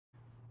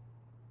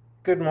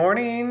Good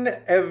morning,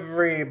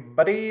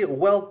 everybody.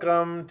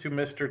 Welcome to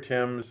Mr.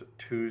 Tim's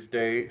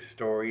Tuesday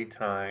Story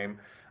Time.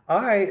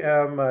 I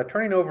am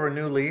turning over a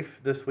new leaf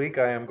this week.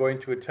 I am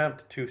going to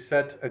attempt to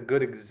set a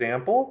good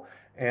example.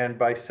 And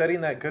by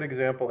setting that good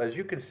example, as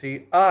you can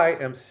see, I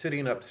am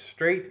sitting up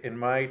straight in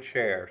my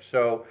chair.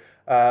 So,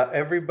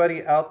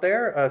 everybody out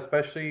there,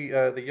 especially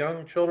the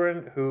young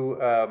children who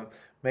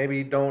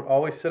maybe don't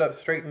always sit up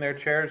straight in their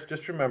chairs,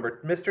 just remember,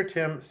 Mr.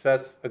 Tim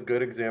sets a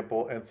good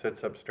example and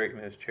sits up straight in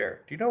his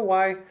chair. Do you know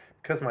why?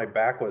 Because my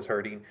back was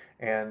hurting,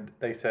 and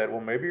they said, well,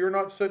 maybe you're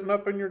not sitting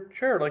up in your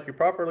chair like you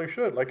properly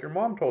should, like your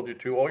mom told you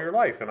to all your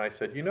life. And I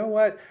said, you know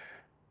what?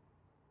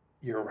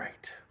 You're right.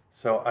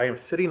 So I am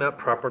sitting up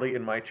properly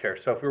in my chair.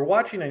 So if you're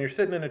watching and you're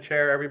sitting in a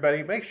chair,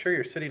 everybody, make sure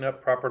you're sitting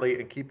up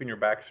properly and keeping your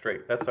back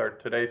straight. That's our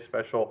today's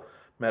special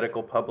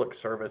medical public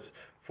service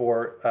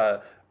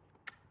for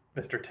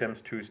Mr. Tim's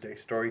Tuesday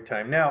Story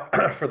Time. Now,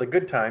 for the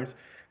good times,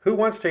 who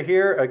wants to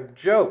hear a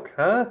joke,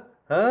 huh?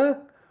 Huh?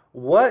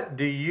 What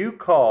do you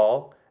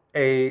call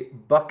a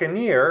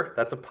buccaneer,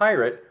 that's a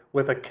pirate,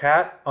 with a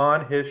cat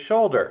on his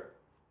shoulder?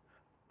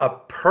 A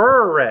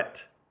purret.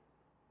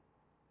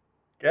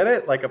 Get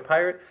it? Like a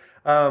pirate?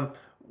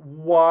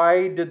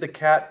 Why did the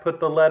cat put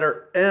the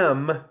letter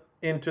M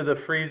into the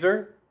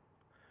freezer?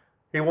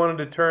 He wanted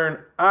to turn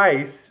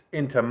ice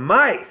into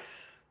mice.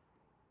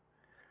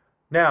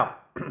 Now,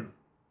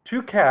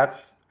 two cats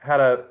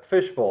had a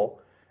fishbowl,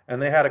 and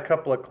they had a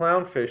couple of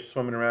clownfish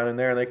swimming around in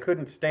there, and they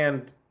couldn't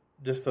stand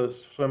just those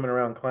swimming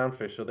around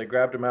clownfish, so they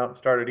grabbed them out and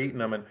started eating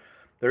them, and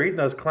they're eating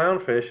those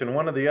clownfish, and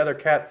one of the other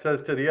cats says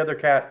to the other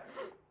cat,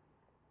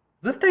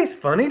 does this taste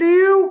funny to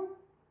you?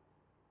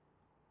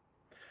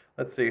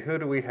 Let's see, who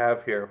do we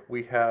have here?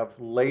 We have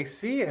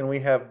Lacey and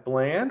we have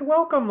Bland.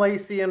 Welcome,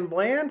 Lacey and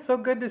Bland. So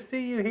good to see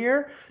you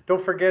here.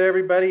 Don't forget,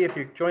 everybody, if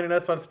you're joining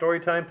us on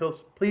Storytime,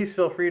 please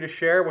feel free to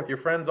share with your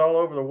friends all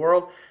over the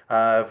world.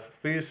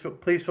 Please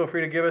feel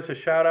free to give us a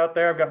shout out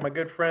there. I've got my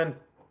good friend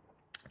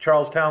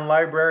Charlestown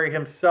Library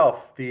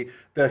himself, the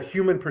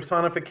human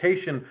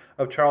personification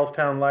of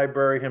Charlestown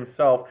Library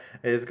himself,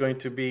 is going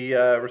to be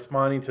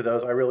responding to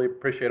those. I really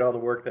appreciate all the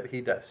work that he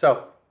does.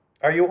 So,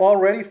 are you all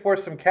ready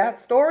for some cat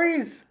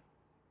stories?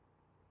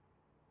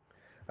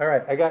 All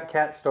right, I got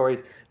cat stories.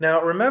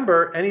 Now,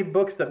 remember, any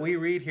books that we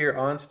read here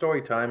on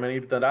Storytime, any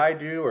that I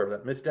do or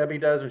that Miss Debbie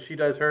does when she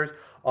does hers,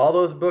 all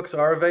those books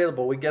are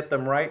available. We get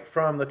them right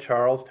from the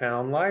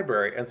Charlestown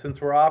Library. And since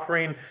we're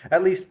offering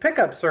at least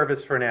pickup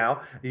service for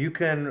now, you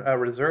can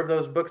reserve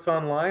those books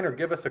online or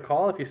give us a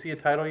call if you see a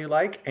title you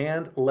like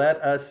and let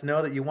us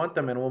know that you want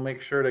them, and we'll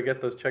make sure to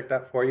get those checked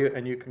out for you,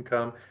 and you can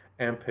come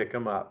and pick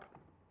them up.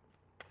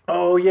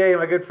 Oh, yay,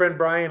 my good friend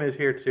Brian is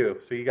here too.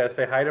 So you got to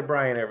say hi to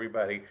Brian,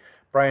 everybody.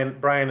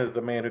 Brian is the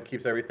man who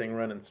keeps everything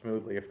running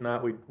smoothly. If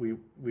not, we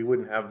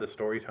wouldn't have the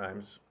story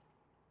times.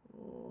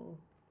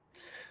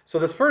 So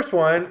this first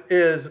one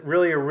is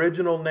really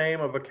original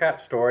name of a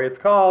cat story. It's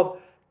called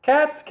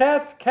Cats,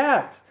 Cats,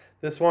 Cats.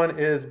 This one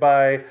is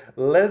by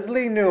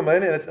Leslie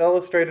Newman, and it's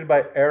illustrated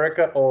by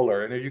Erica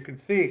Oler. And as you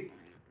can see,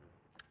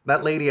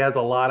 that lady has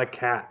a lot of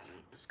cats.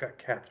 She's got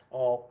cats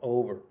all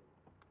over.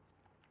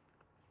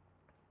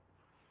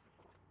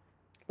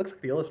 Looks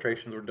like the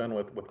illustrations were done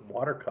with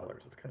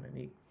watercolors. It's kind of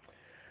neat.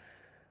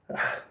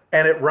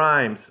 And it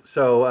rhymes,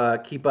 so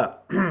keep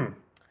up.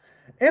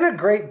 In a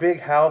great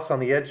big house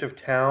on the edge of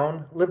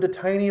town lived a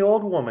tiny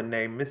old woman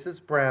named Mrs.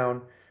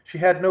 Brown. She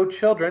had no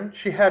children,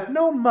 she had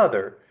no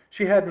mother,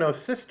 she had no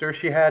sister,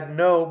 she had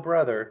no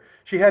brother.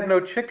 She had no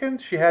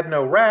chickens, she had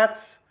no rats.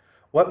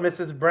 What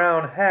Mrs.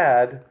 Brown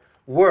had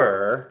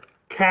were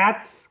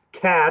cats,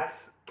 cats,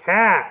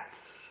 cats.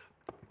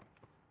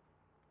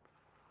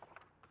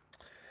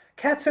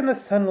 Cats in the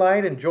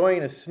sunlight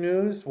enjoying a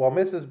snooze while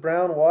Mrs.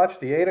 Brown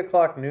watched the 8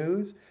 o'clock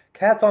news.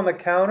 Cats on the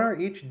counter,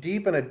 each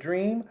deep in a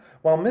dream,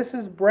 while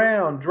Mrs.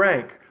 Brown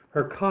drank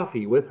her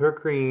coffee with her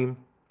cream.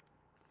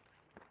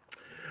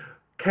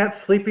 Cats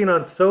sleeping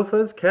on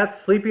sofas, cats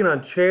sleeping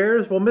on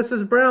chairs, while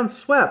Mrs. Brown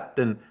swept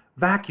and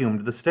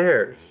vacuumed the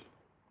stairs.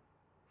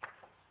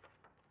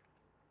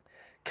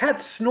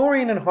 Cats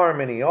snoring in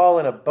harmony, all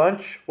in a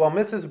bunch, while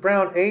Mrs.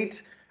 Brown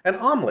ate an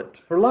omelet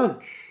for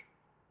lunch.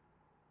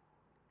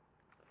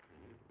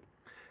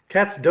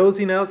 Cats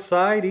dozing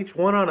outside, each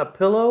one on a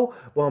pillow,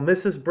 while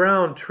Mrs.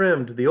 Brown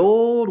trimmed the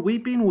old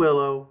weeping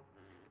willow.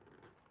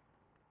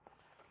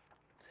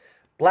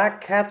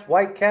 Black cats,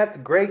 white cats,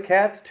 gray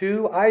cats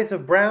too, eyes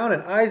of brown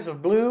and eyes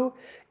of blue,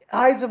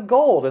 eyes of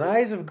gold and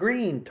eyes of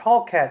green,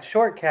 tall cats,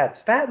 short cats,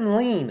 fat and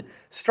lean,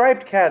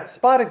 striped cats,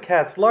 spotted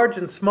cats, large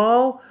and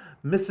small.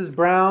 Mrs.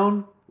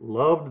 Brown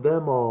loved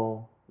them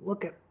all.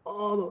 Look at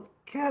all those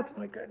cats,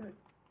 my goodness.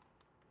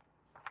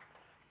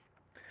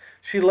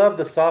 She loved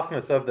the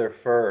softness of their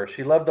fur.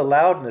 She loved the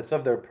loudness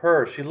of their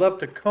purr. She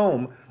loved to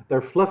comb their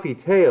fluffy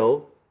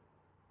tails.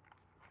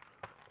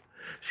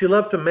 She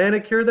loved to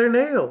manicure their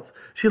nails.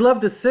 She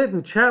loved to sit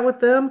and chat with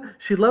them.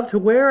 She loved to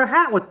wear a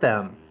hat with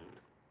them.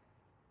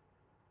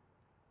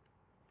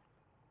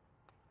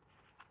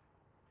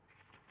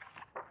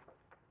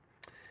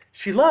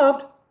 She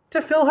loved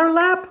to fill her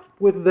lap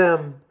with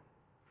them.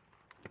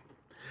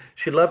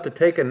 She loved to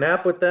take a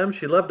nap with them.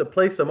 She loved to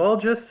place them all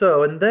just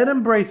so, and then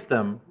embrace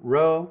them,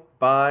 row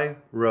by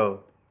row.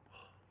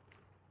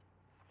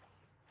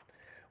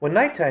 When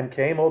nighttime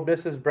came, old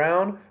Mrs.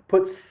 Brown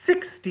put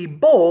 60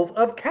 bowls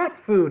of cat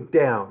food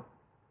down,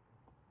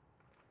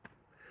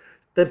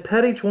 then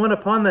pet each one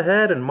upon the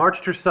head and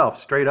marched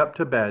herself straight up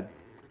to bed.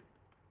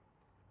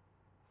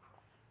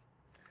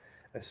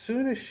 As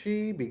soon as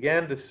she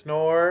began to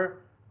snore,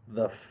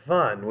 the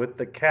fun with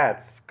the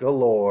cats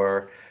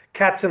galore.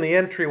 Cats in the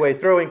entryway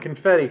throwing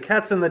confetti,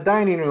 cats in the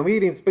dining room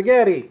eating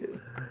spaghetti,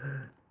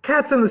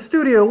 cats in the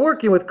studio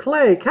working with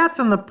clay, cats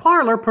in the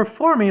parlor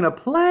performing a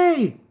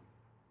play.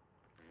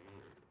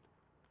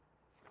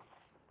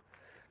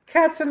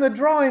 Cats in the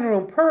drawing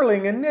room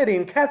purling and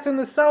knitting, cats in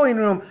the sewing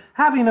room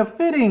having a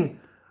fitting,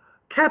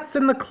 cats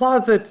in the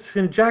closet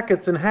in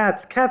jackets and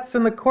hats, cats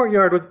in the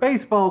courtyard with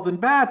baseballs and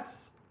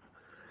bats,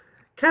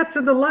 cats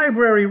in the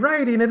library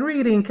writing and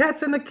reading,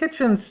 cats in the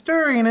kitchen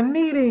stirring and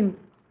kneading.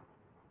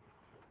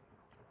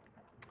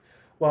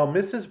 While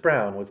Mrs.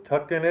 Brown was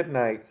tucked in at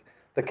night,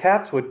 the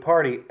cats would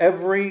party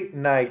every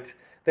night.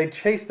 They'd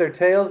chase their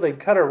tails, they'd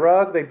cut a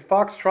rug, they'd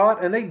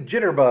foxtrot, and they'd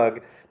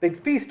jitterbug.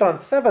 They'd feast on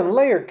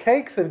 7-layer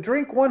cakes and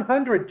drink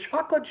 100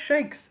 chocolate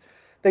shakes.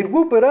 They'd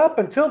whoop it up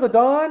until the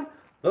dawn.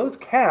 Those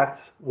cats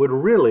would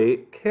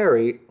really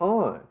carry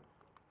on.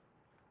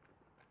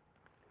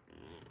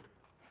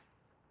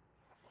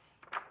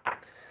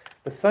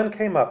 The sun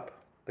came up,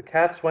 the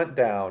cats went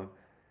down,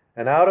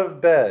 and out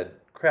of bed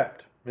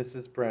crept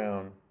Mrs.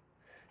 Brown.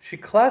 She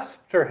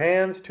clasped her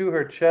hands to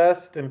her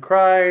chest and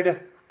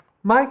cried,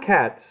 "My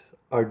cats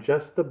are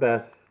just the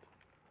best."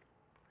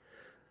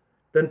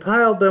 Then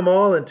piled them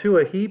all into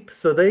a heap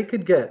so they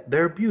could get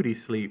their beauty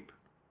sleep.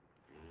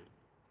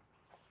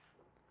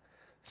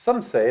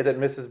 Some say that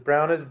Mrs.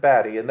 Brown is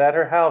batty and that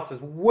her house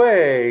is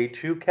way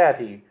too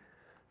catty.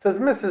 Says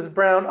Mrs.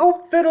 Brown,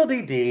 "Oh,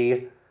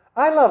 fiddle-dee-dee,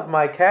 I love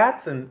my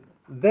cats and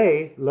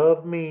they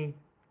love me."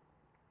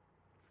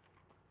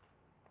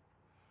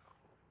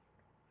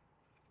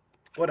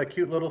 What a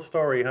cute little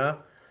story, huh?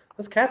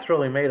 Those cats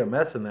really made a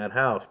mess in that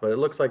house, but it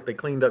looks like they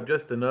cleaned up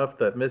just enough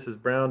that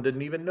Mrs. Brown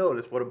didn't even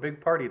notice what a big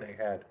party they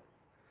had.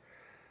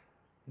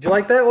 Did you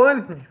like that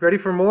one? Ready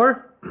for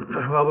more?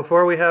 Well,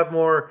 before we have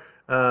more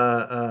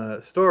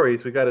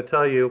stories, we got to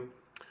tell you,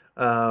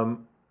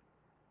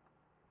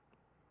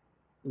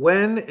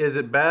 when is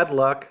it bad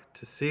luck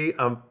to see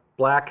a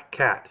black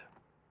cat?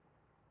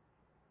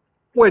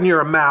 When you're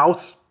a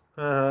mouse.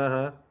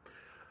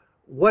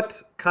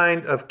 What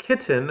kind of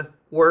kitten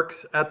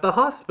works at the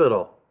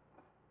hospital?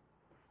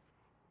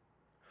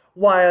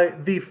 Why,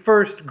 the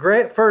first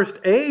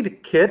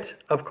aid kit,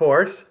 of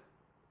course.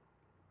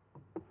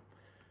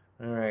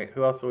 All right,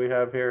 who else do we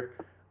have here?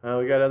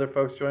 We got other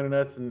folks joining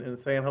us and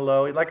saying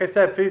hello. Like I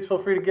said, please feel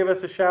free to give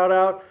us a shout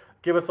out,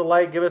 give us a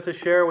like, give us a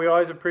share. We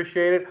always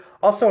appreciate it.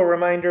 Also, a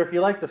reminder, if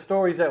you like the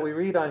stories that we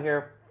read on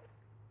here,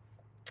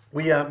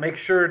 we make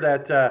sure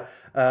that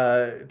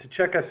to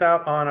check us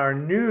out on our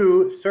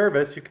new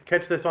service. You can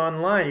catch this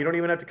online. You don't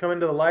even have to come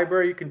into the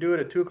library. You can do it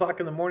at 2 o'clock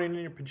in the morning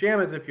in your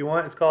pajamas if you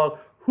want. It's called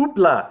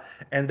Hoopla,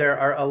 and there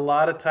are a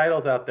lot of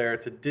titles out there.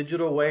 It's a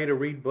digital way to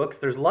read books.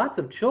 There's lots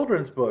of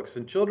children's books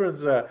and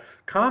children's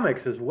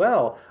comics as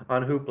well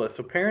on Hoopla.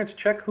 So parents,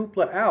 check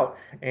Hoopla out,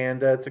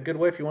 and it's a good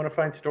way if you want to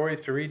find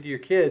stories to read to your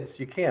kids.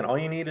 You can. All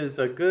you need is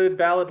a good,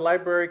 valid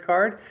library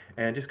card,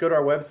 and just go to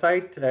our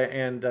website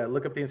and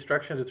look up the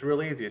instructions. It's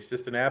real easy. It's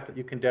just an app that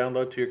you can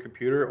download to your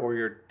computer or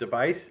your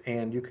device,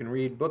 and you can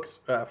read books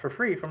for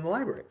free from the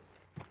library.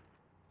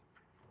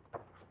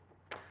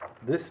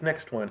 This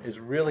next one is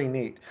really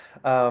neat.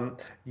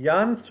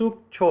 Yeon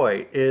Suk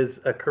Choi is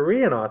a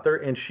Korean author,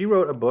 and she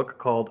wrote a book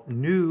called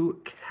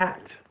New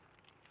Cat.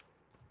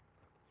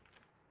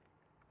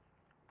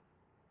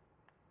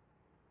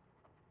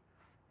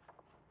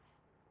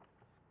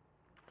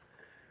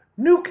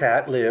 New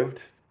Cat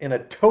lived in a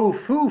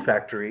tofu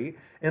factory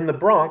in the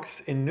Bronx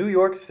in New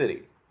York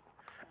City.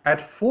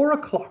 At 4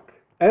 o'clock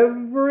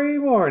every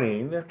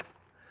morning,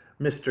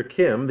 Mr.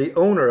 Kim, the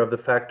owner of the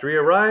factory,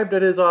 arrived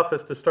at his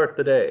office to start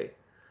the day.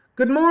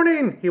 "Good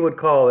morning," he would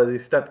call as he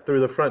stepped through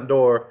the front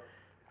door.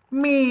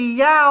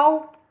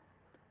 "Meow,"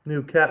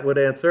 New Cat would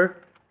answer.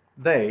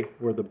 They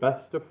were the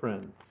best of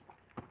friends.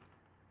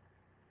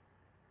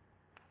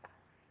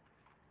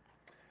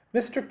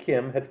 Mr.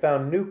 Kim had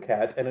found New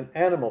Cat at an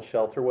animal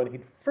shelter when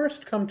he'd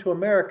first come to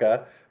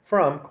America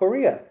from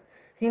Korea.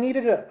 He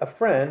needed a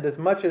friend as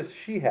much as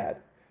she had.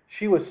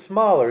 She was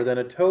smaller than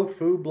a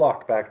tofu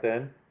block back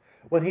then.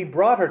 When he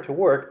brought her to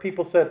work,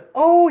 people said,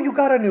 "Oh, you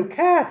got a new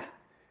cat!"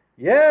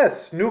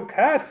 "Yes, New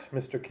Cat,"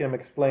 Mr. Kim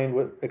exclaimed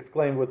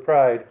with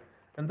pride.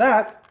 And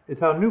that is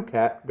how New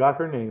Cat got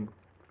her name.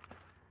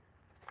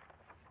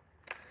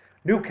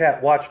 New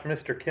Cat watched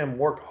Mr. Kim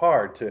work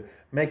hard to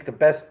make the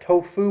best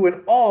tofu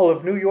in all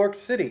of New York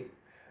City.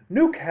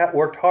 New Cat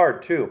worked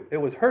hard, too. It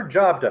was her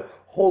job to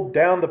hold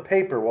down the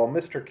paper while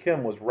Mr.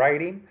 Kim was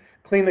writing,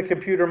 clean the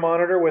computer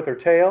monitor with her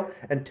tail,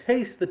 and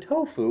taste the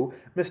tofu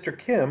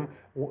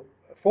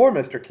for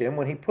Mr. Kim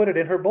when he put it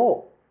in her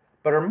bowl.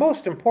 But her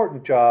most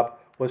important job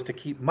was to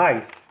keep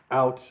mice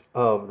out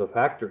of the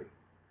factory.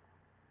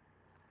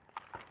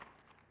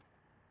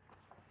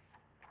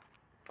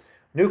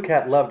 New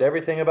Cat loved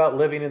everything about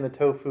living in the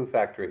tofu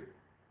factory,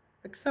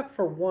 except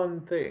for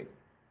one thing.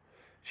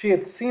 She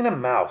had seen a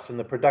mouse in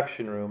the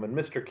production room, and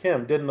Mr.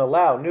 Kim didn't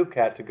allow New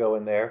Cat to go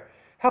in there.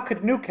 How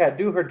could New Cat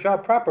do her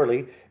job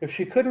properly if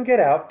she couldn't get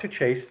out to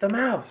chase the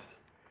mouse?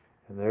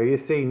 And there you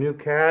see New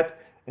Cat,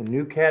 and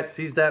New Cat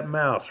sees that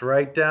mouse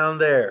right down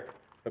there.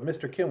 But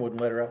Mr. Kim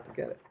wouldn't let her out to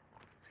get it.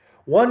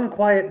 One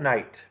quiet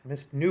night,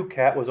 Miss New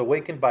Cat was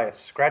awakened by a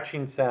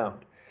scratching sound.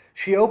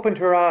 She opened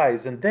her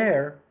eyes, and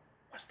there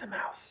was the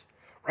mouse,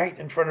 right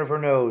in front of her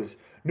nose.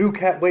 New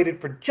Cat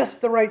waited for just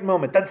the right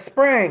moment, then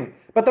sprang,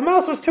 but the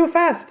mouse was too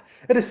fast.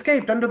 It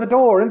escaped under the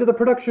door into the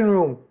production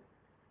room.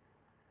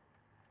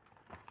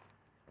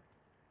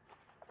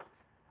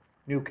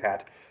 New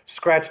Cat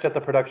scratched at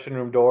the production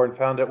room door and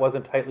found it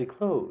wasn't tightly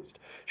closed.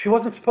 She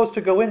wasn't supposed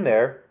to go in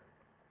there,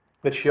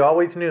 but she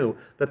always knew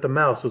that the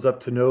mouse was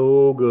up to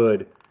no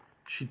good.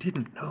 She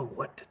didn't know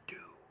what to do.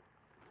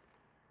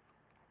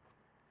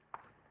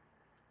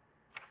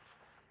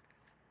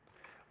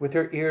 With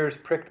her ears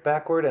pricked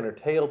backward and her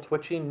tail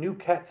twitching, New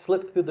Cat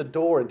slipped through the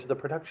door into the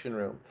production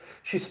room.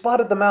 She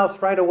spotted the mouse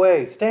right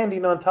away,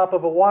 standing on top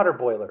of a water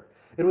boiler.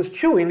 It was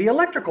chewing the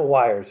electrical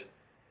wires.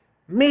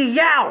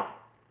 Meow!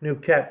 New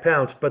Cat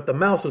pounced, but the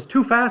mouse was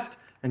too fast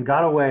and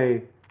got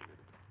away.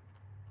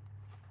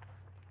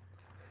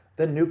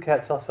 Then New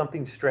Cat saw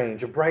something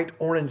strange. A bright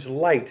orange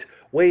light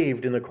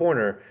waved in the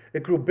corner.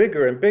 It grew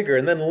bigger and bigger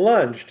and then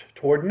lunged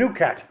toward New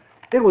Cat.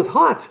 It was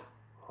hot.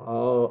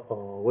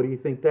 Uh-oh, what do you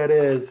think that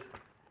is?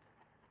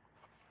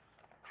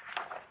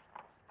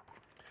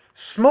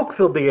 Smoke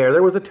filled the air.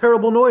 There was a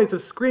terrible noise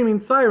of screaming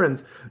sirens.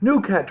 New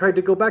Cat tried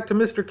to go back to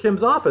Mr.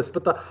 Kim's office,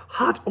 but the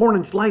hot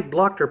orange light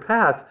blocked her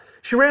path.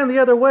 She ran the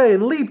other way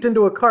and leaped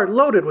into a cart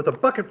loaded with a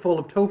bucket full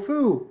of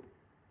tofu.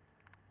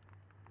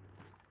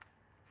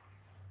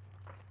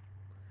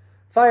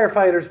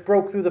 Firefighters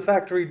broke through the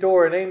factory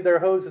door and aimed their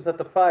hoses at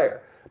the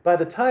fire. By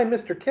the time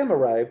Mr. Kim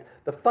arrived,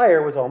 the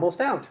fire was almost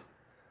out.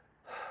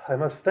 I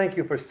must thank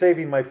you for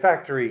saving my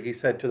factory, he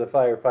said to the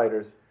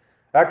firefighters.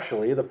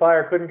 Actually, the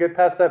fire couldn't get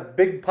past that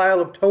big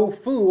pile of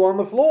tofu on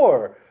the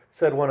floor,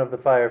 said one of the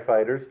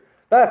firefighters.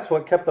 That's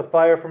what kept the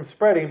fire from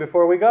spreading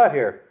before we got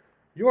here.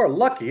 You're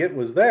lucky it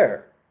was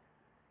there.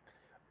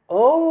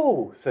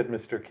 Oh, said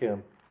Mr.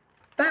 Kim.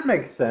 That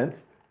makes sense.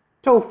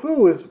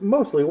 Tofu is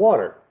mostly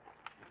water.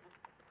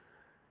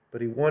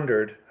 But he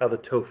wondered how the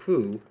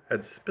tofu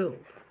had spilled.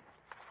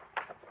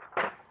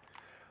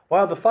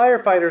 While the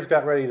firefighters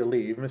got ready to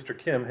leave, Mr.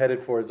 Kim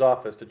headed for his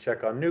office to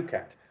check on New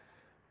Cat.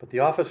 But the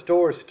office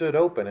door stood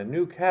open and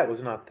New Cat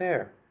was not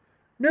there.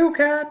 New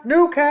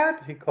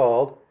Cat, he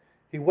called.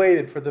 He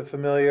waited for the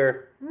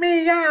familiar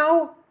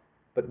meow,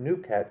 but New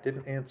Cat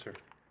didn't answer.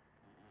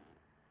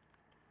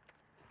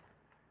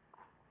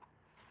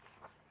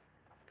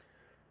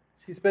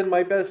 She's been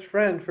my best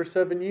friend for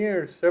 7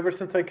 years, ever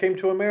since I came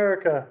to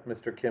America,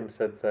 Mr. Kim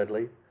said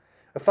sadly.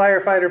 A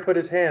firefighter put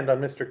his hand on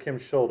Mr.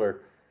 Kim's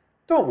shoulder.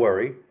 Don't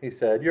worry, he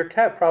said. Your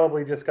cat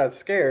probably just got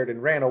scared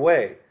and ran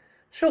away.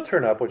 She'll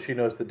turn up when she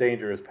knows the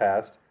danger is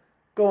past.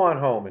 Go on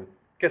home and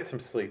get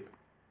some sleep.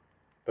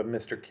 But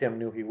Mr. Kim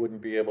knew he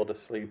wouldn't be able to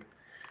sleep.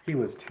 He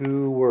was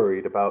too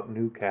worried about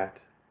New Cat.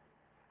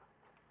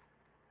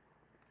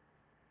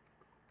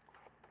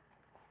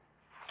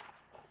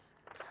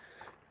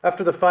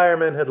 After the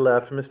firemen had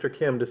left, Mr.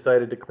 Kim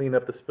decided to clean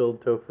up the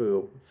spilled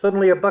tofu.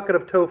 Suddenly a bucket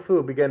of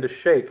tofu began to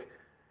shake.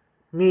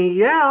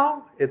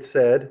 Meow, it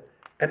said,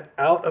 and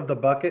out of the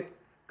bucket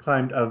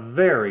climbed a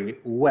very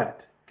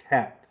wet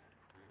cat.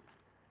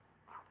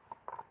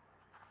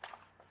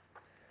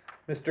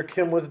 Mr.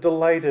 Kim was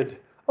delighted.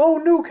 Oh,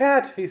 New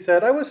Cat, he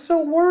said, I was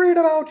so worried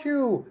about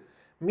you.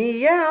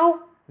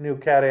 Meow, New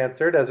Cat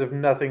answered, as if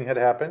nothing had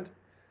happened.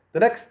 The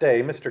next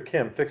day, Mr.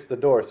 Kim fixed the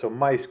door so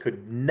mice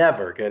could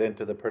never get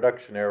into the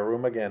production area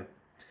room again.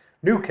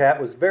 New Cat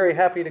was very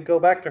happy to go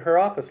back to her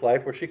office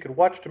life where she could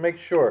watch to make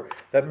sure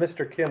that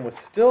Mr. Kim was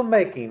still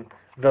making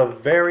the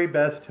very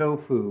best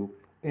tofu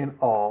in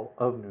all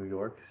of New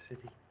York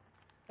City.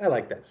 I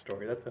like that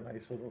story. That's a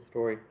nice little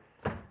story.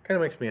 Kind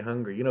of makes me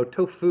hungry. You know,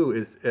 tofu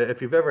is,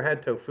 if you've ever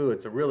had tofu,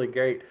 it's a really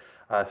great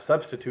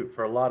substitute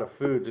for a lot of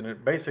foods. And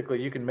it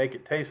basically, you can make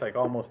it taste like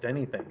almost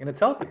anything. And it's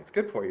healthy. It's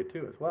good for you,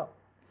 too, as well.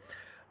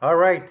 All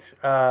right.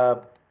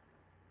 How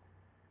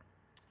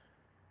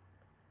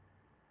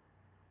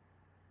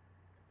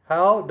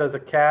does a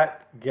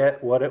cat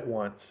get what it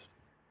wants?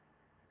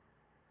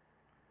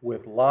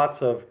 With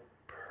lots of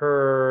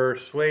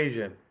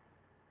persuasion.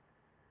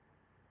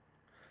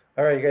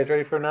 All right, you guys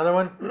ready for another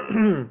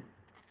one?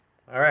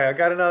 All right, I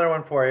got another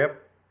one for you.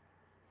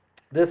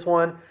 This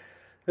one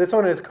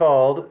is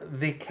called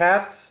The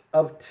Cats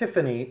of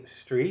Tiffany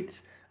Street.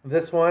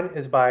 This one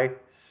is by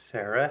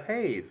Sarah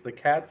Hayes, The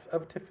Cats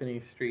of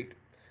Tiffany Street.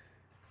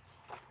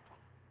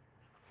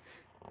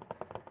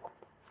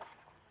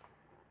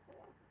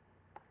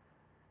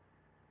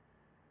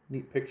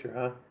 Neat picture,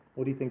 huh?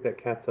 What do you think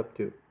that cat's up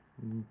to?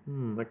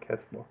 That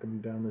cat's walking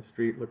down the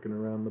street looking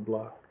around the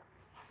block.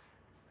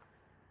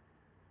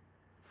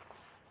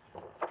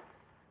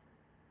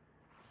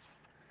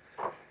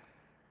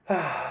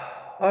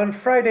 On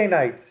Friday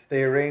nights,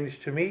 they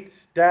arranged to meet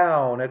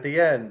down at the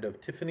end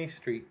of Tiffany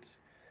Street.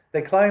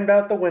 They climbed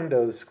out the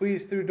windows,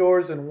 squeezed through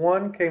doors, and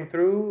one came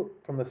through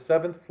from the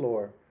seventh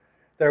floor.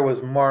 There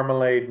was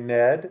Marmalade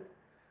Ned,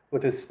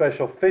 with his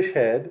special fish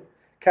head,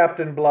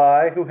 Captain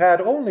Bligh, who had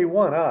only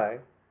one eye,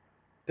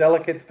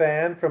 Delicate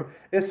Fan from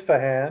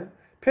Isfahan,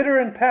 Pitter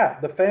and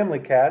Pat, the family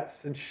cats,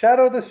 and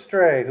Shadow the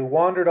Stray, who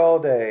wandered all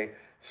day,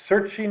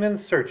 searching and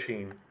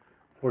searching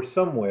for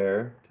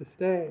somewhere to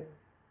stay.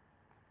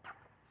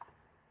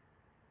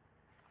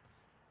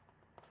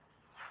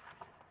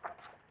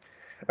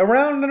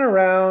 Around and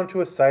around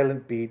to a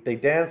silent beat, they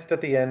danced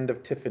at the end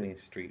of Tiffany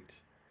Street.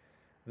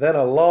 Then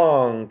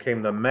along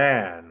came the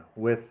man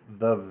with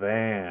the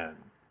van.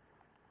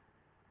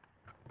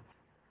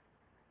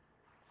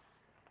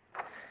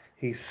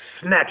 He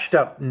snatched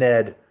up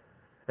Ned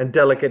and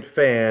Delicate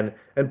Fan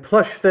and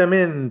plushed them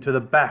into the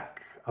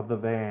back of the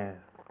van.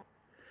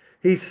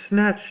 He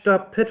snatched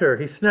up Pitter,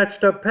 he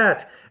snatched up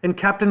Pat, and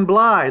Captain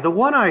Bligh, the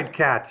one-eyed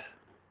cat.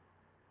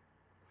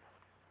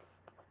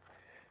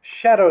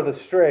 Shadow the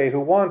Stray, who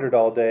wandered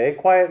all day,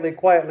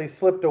 quietly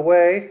slipped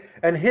away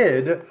and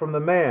hid from the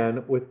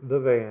man with the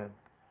van.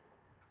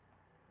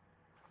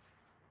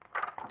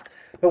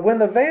 But when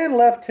the van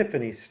left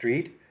Tiffany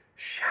Street,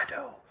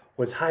 Shadow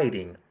was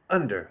hiding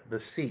under the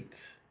seat.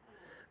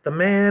 The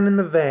man in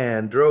the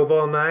van drove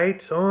all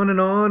night, on and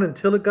on,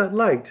 until it got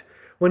light,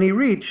 when he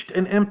reached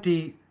an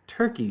empty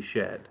turkey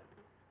shed.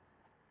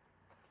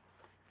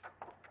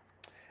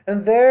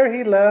 And there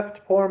he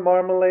left poor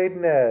Marmalade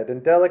Ned,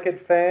 and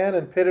Delicate Fan,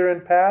 and Pitter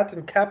and Pat,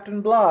 and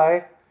Captain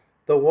Bligh,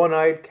 the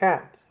one-eyed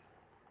cat.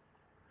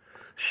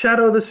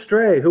 Shadow the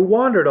Stray, who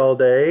wandered all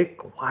day,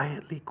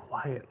 quietly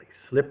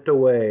slipped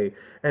away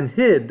and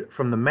hid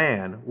from the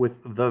man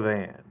with the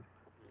van.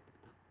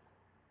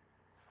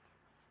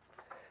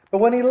 But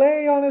when he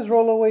lay on his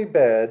rollaway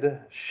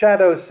bed,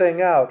 Shadow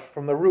sang out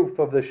from the roof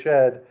of the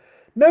shed,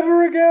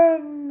 "Never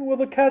again will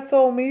the cats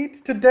all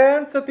meet to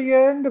dance at the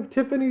end of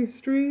Tiffany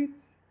Street."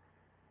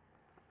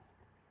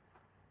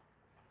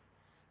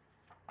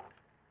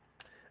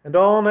 And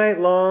all night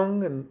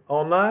long,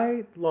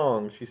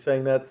 she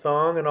sang that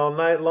song, and all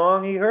night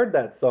long he heard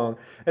that song,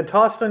 and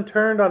tossed and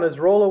turned on his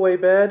rollaway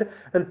bed,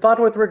 and thought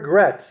with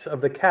regret of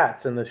the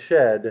cats in the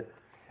shed.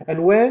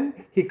 And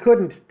when he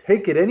couldn't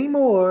take it any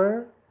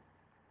more,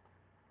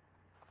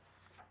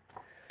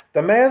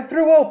 the man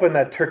threw open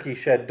that turkey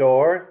shed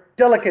door.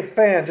 Delicate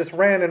Fan just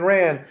ran and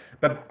ran,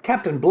 but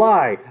Captain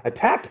Bligh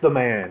attacked the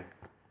man.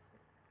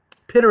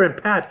 Pitter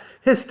and Pat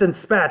hissed and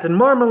spat, and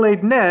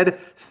Marmalade Ned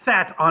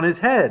sat on his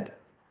head.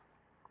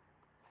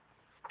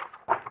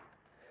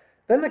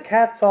 Then the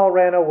cats all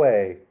ran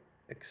away,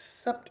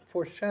 except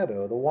for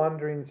Shadow, the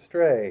wandering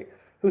stray,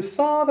 who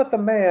saw that the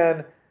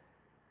man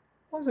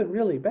wasn't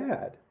really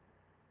bad,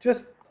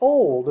 just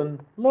old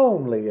and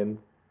lonely and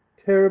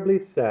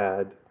terribly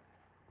sad.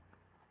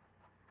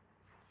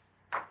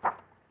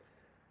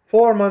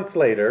 4 months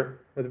later,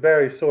 with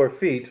very sore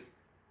feet,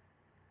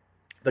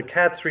 the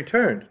cats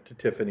returned to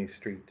Tiffany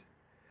Street.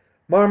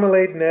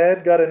 Marmalade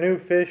Ned got a new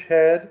fish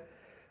head,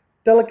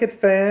 Delicate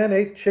Fan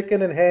ate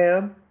chicken and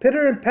ham,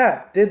 Pitter and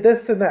Pat did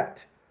this and that,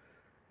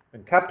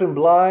 and Captain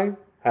Bligh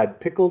had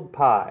pickled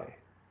pie.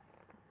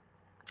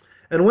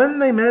 And when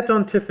they met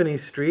on Tiffany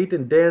Street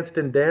and danced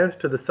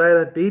to the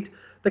silent beat,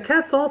 the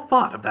cats all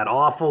thought of that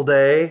awful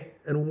day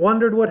and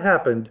wondered what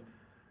happened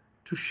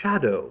to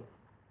Shadow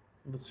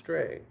the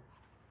Stray.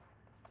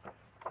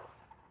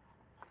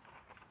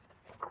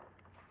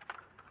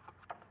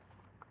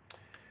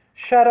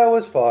 Shadow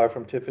was far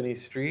from Tiffany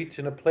Street,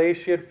 in a place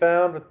she had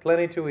found with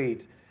plenty to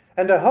eat,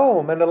 and a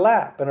home and a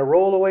lap and a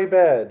rollaway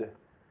bed,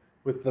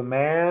 with the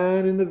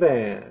man in the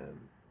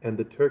van and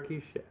the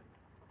turkey shed.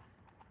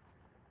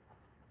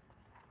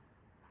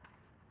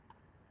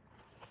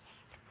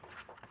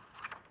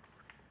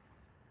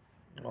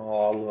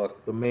 Oh,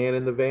 look, the man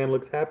in the van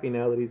looks happy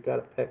now that he's got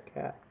a pet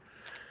cat.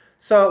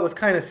 So it was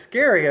kind of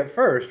scary at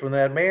first when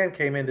that man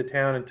came into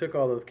town and took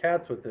all those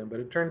cats with him, but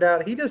it turned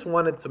out he just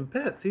wanted some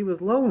pets. He was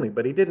lonely,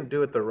 but he didn't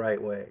do it the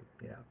right way.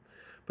 Yeah,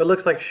 but it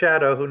looks like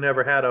Shadow, who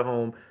never had a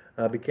home,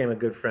 became a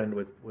good friend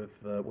with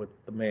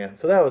the man.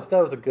 So that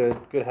was a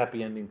good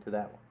happy ending to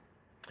that one.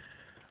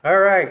 All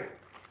right.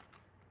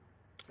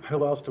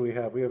 Who else do we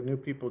have? We have new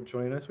people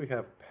join us. We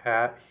have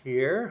Pat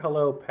here.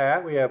 Hello,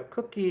 Pat. We have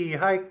Cookie.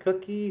 Hi,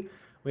 Cookie.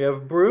 We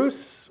have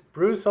Bruce.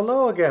 Bruce,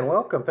 hello again.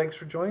 Welcome. Thanks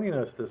for joining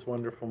us this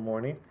wonderful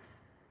morning.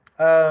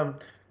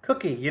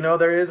 Cookie, you know,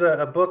 there is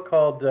a book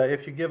called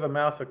If You Give a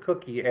Mouse a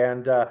Cookie,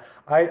 and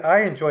I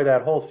enjoy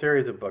that whole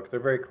series of books.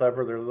 They're very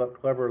clever. They're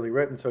cleverly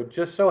written. So it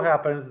just so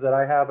happens that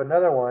I have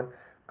another one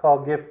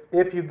called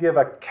If You Give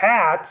a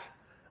Cat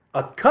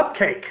a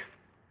Cupcake.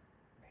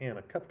 Man,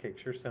 a cupcake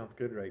sure sounds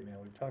good right now.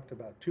 We've talked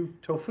about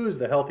tofu's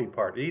the healthy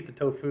part. You eat the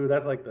tofu,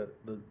 that's like the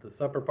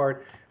supper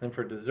part. And then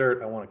for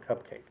dessert, I want a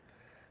cupcake.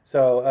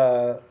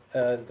 So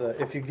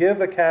if you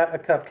give a cat a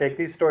cupcake,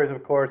 these stories,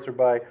 of course, are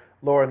by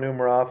Laura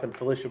Numeroff, and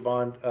Felicia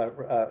Bond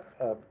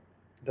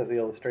does the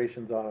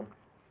illustrations on them.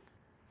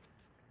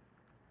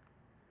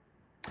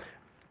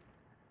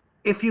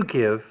 if you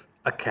give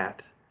a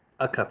cat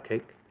a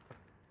cupcake,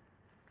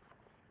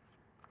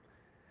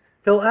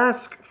 he'll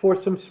ask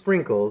for some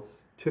sprinkles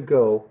to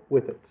go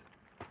with it.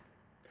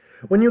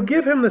 When you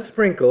give him the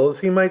sprinkles,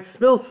 he might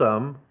spill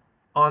some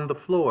on the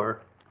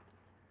floor.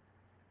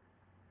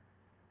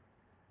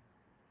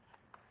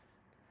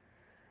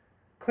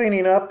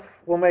 Cleaning up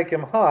will make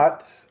him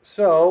hot,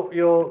 so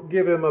you'll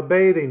give him a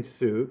bathing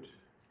suit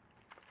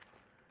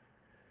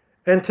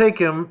and take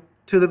him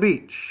to the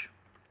beach.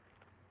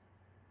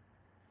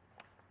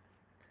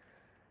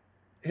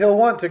 He'll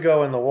want to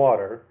go in the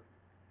water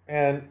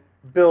and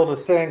build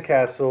a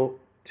sandcastle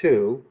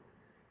too,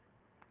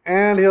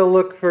 and he'll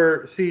look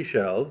for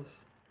seashells.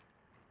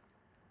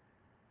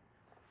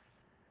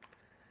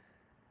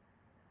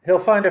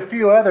 He'll find a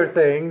few other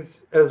things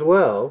as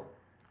well.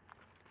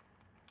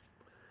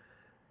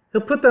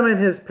 He'll put them in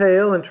his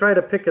pail and try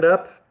to pick it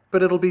up,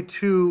 but it'll be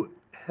too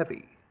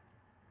heavy.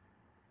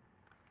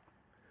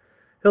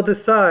 He'll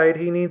decide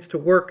he needs to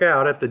work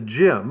out at the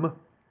gym.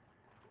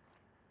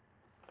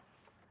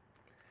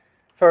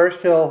 First,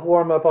 he'll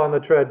warm up on the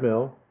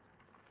treadmill.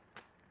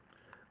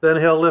 Then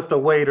he'll lift a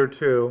weight or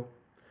two.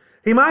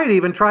 He might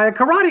even try a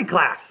karate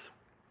class.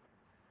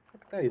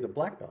 Look at that, he's a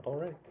black belt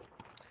already.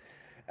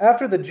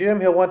 After the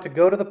gym, he'll want to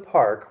go to the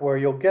park where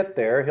you'll get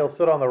there. He'll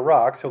sit on the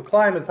rocks. He'll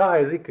climb as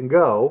high as he can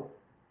go.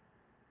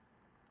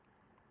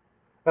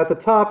 At the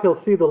top,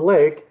 he'll see the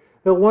lake.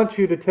 He'll want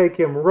you to take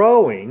him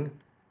rowing.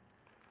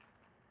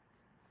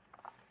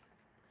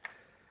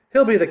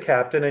 He'll be the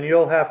captain and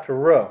you'll have to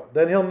row.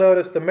 Then he'll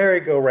notice the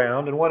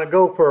merry-go-round and want to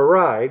go for a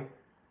ride.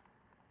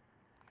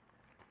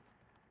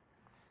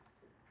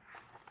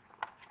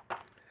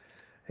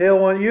 He'll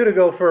want you to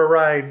go for a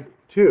ride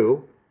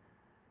too.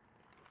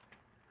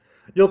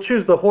 You'll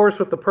choose the horse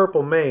with the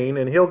purple mane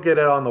and he'll get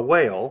it on the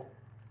whale.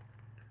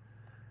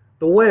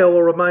 The whale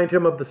will remind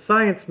him of the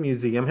Science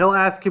Museum. He'll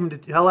ask you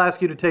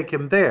to take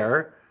him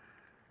there.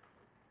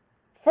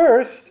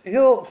 First,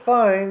 he'll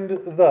find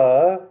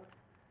the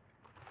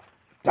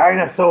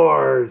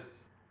dinosaurs.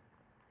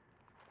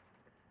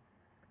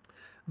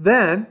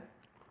 Then,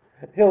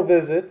 he'll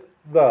visit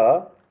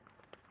the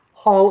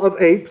Hall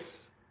of Apes.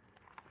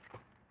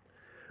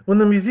 When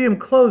the museum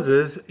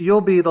closes, you'll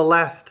be the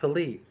last to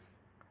leave.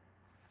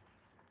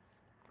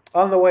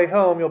 On the way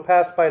home, you'll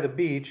pass by the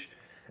beach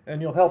and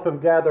you'll help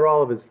him gather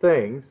all of his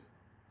things.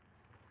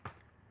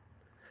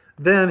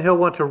 Then he'll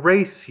want to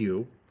race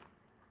you.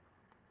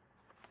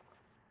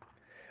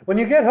 When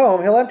you get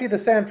home, he'll empty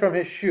the sand from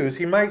his shoes.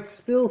 He might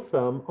spill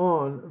some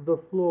on the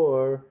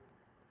floor.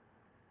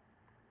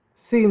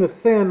 Seeing the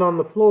sand on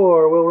the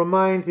floor will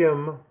remind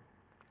him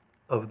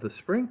of the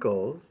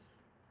sprinkles.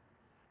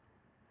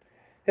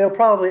 He'll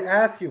probably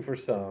ask you for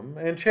some,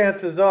 and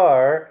chances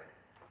are,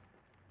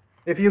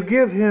 if you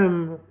give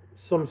him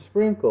some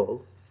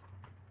sprinkles,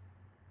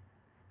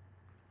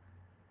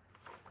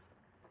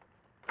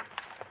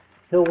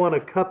 he'll want a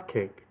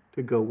cupcake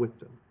to go with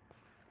them.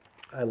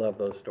 I love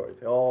those stories.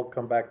 They all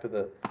come back to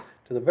the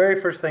very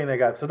first thing they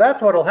got. So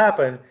that's what will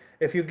happen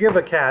if you give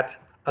a cat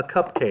a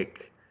cupcake.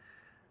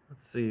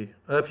 Let's see.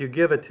 If you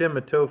give a Tim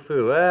a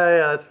tofu.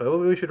 Yeah, that's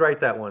fine. We should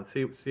write that one.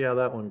 See how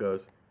that one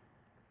goes.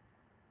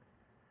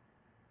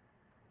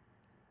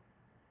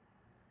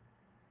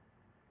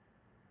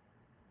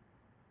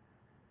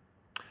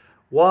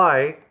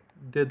 Why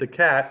did the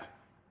cat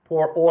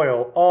pour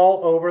oil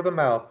all over the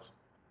mouth?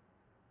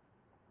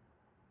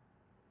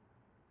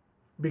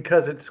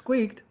 Because it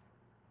squeaked.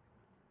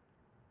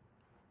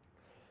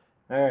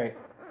 All right.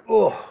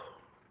 Oh,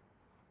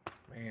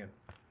 man.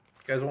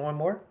 You guys want one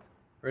more?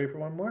 Ready for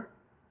one more?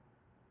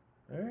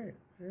 All right.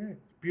 All right.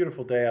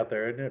 Beautiful day out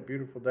there, isn't it?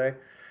 Beautiful day.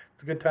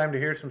 It's a good time to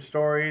hear some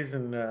stories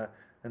and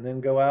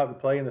then go out and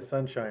play in the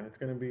sunshine. It's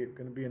going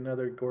to be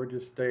another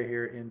gorgeous day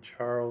here in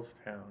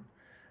Charlestown.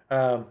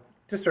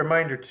 Just a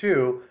reminder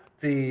too,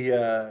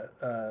 the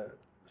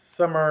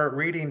summer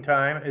reading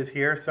time is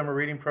here. Summer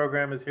reading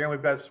program is here, and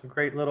we've got some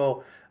great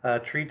little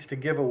treats to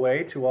give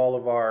away to all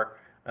of our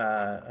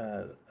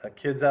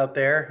kids out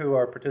there who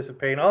are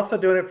participating. Also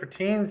doing it for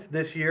teens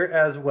this year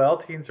as well.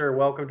 Teens are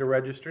welcome to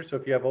register, so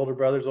if you have older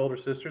brothers, older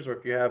sisters, or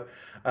if you have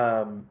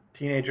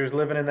teenagers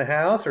living in the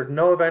house or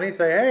know of any,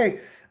 say, hey,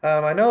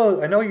 I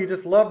know you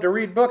just love to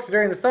read books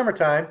during the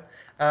summertime,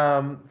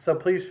 so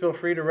please feel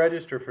free to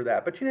register for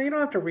that. But you don't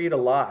have to read a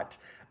lot.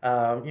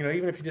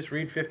 Even if you just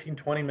read 15,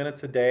 20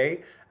 minutes a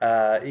day,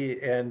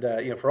 and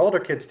for older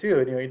kids too,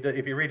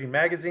 if you're reading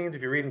magazines,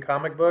 if you're reading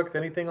comic books,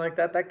 anything like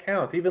that, that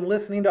counts. Even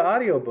listening to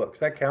audiobooks,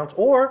 that counts.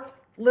 Or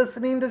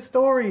listening to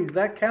stories,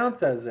 that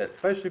counts as it,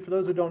 especially for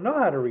those who don't know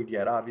how to read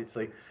yet,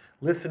 obviously.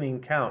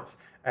 Listening counts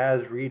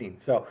as reading.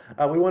 So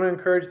we want to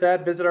encourage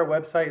that. Visit our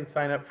website and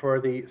sign up for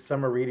the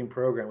summer reading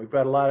program. We've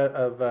got a lot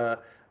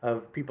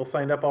of people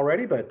signed up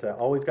already, but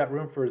always got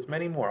room for as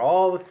many more.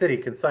 All the city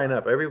can sign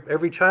up.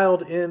 Every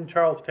child in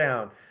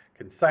Charlestown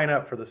can sign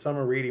up for the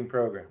summer reading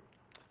program.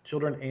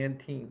 Children and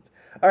teens.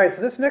 All right,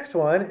 so this next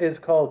one is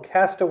called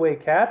Castaway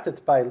Cats. It's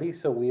by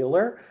Lisa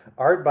Wheeler.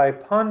 Art by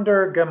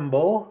Ponder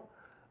Gamble.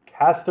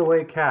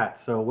 Castaway Cat.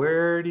 So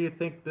where do you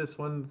think this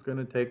one's going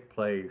to take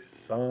place?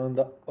 On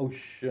the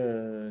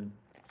ocean.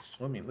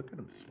 Swimming. Look at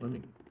him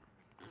swimming.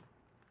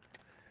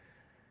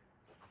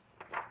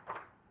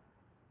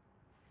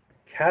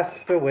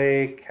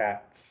 Castaway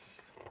Cats.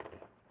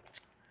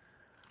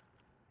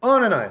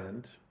 On an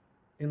island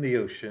in the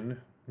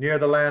ocean, near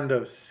the land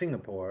of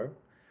Singapore,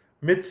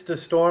 midst a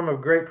storm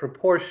of great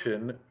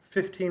proportion,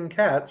 15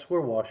 cats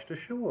were washed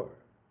ashore.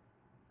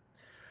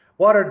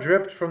 Water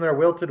dripped from their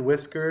wilted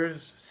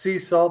whiskers, sea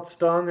salt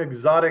stung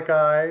exotic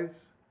eyes.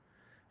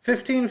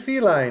 15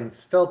 felines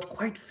felt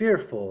quite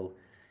fearful.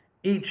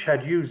 Each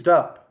had used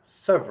up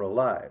several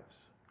lives.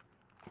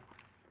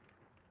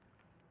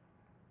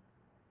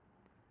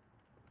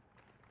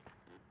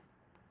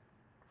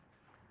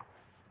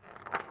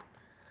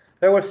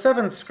 There were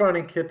 7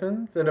 scrawny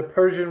kittens, and a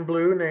Persian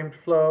blue named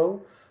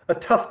Flo. A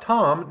tough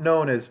Tom,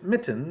 known as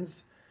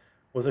Mittens,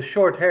 was a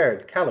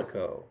short-haired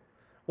calico.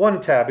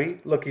 One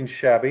tabby, looking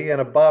shabby, and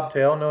a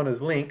bobtail known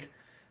as Link,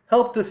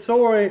 helped a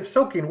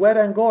soaking wet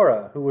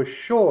Angora, who was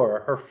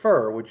sure her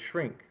fur would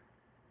shrink.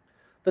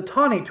 The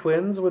tawny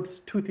twins,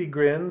 with toothy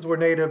grins, were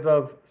natives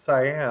of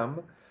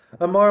Siam.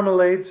 A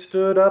Marmalade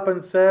stood up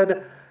and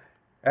said,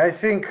 "I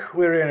think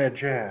we're in a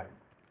jam."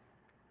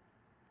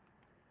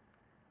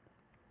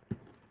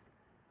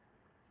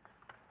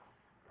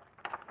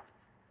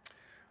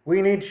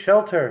 "We need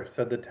shelter,"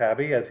 said the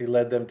tabby as he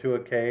led them to a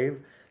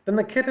cave. Then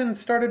the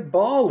kittens started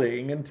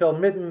bawling until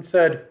Mittens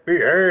said,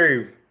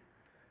 "Behave!"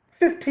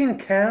 15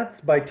 cats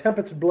by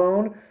tempests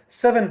blown,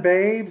 7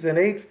 babes and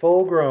 8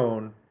 full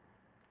grown.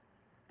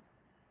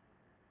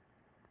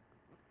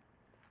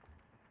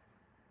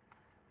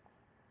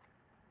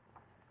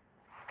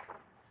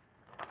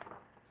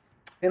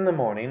 In the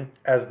morning,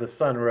 as the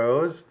sun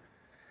rose,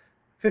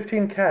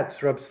 15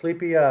 cats rubbed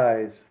sleepy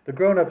eyes. The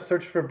grown-ups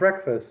searched for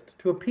breakfast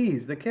to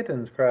appease the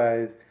kittens'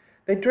 cries.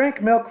 They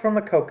drank milk from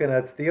the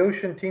coconuts. The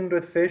ocean teemed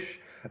with fish.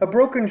 A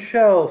broken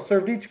shell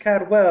served each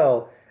cat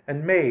well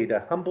and made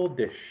a humble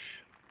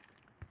dish.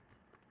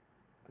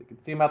 You can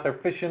see them out there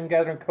fishing,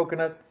 gathering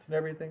coconuts and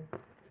everything.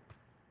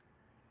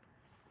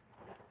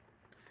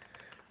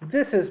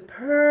 "This is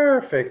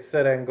perfect,"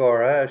 said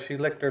Angora as she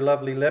licked her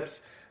lovely lips.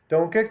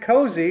 "Don't get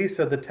cozy,"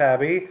 said the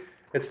tabby.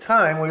 "It's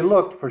time we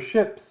looked for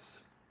ships."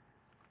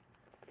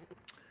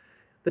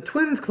 The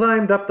twins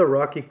climbed up the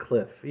rocky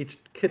cliff. Each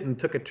kitten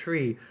took a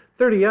tree.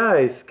 30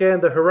 eyes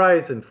scanned the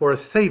horizon for a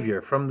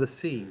savior from the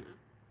sea.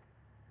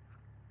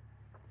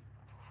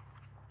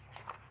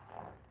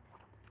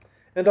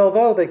 And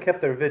although they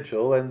kept their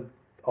vigil, and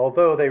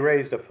although they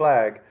raised a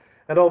flag,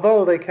 and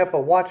although they kept a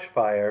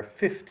watchfire,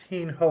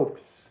 15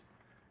 hopes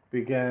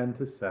began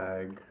to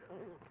sag.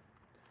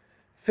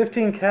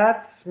 15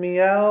 cats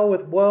meow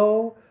with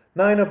woe,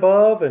 9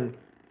 above and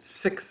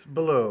 6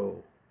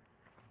 below.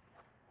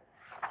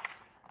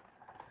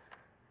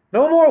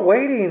 "No more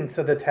waiting,"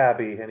 said the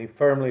tabby, and he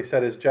firmly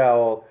set his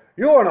jowl.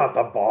 "You're not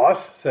the boss,"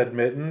 said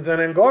Mittens,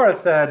 and Angora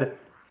said,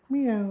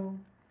 "Meow."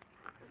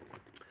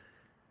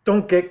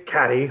 "Don't get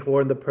catty,"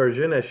 warned the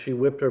Persian as she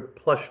whipped her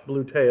plush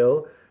blue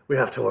tail. "We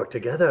have to work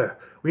together.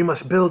 We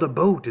must build a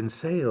boat and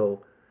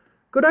sail."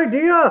 "Good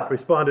idea,"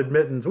 responded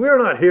Mittens. "We are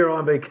not here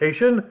on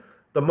vacation."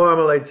 The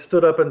Marmalade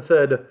stood up and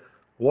said,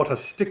 "What a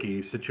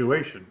sticky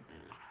situation."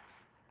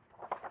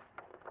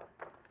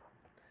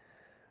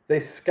 They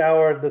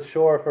scoured the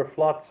shore for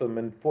flotsam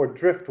and for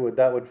driftwood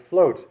that would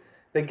float.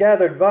 They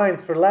gathered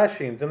vines for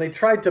lashings, and they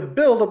tried to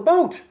build a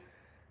boat.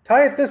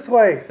 "Tie it this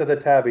way," said the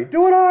tabby.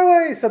 "Do it our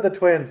way," said the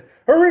twins.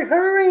 "Hurry,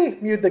 hurry,"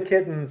 mewed the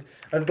kittens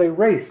as they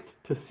raced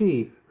to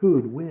see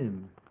who'd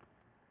win.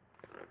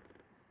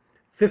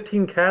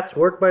 15 cats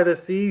work by the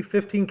sea.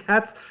 15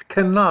 cats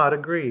cannot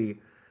agree.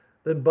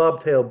 Then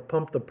Bobtail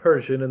pumped the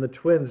Persian, and the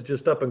twins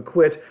just up and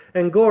quit.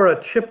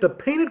 Angora chipped a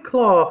painted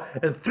claw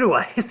and threw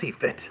a hissy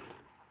fit.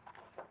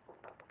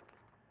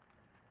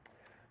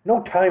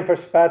 "No time for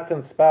spats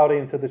and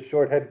spouting," said the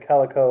short-haired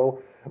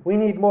calico. "We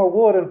need more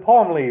wood and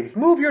palm leaves.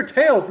 Move your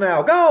tails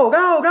now. Go,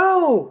 go,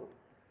 go!"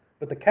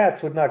 But the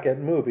cats would not get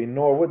moving,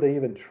 nor would they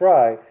even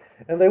try,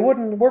 and they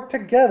wouldn't work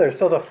together,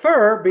 so the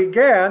fur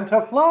began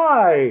to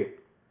fly.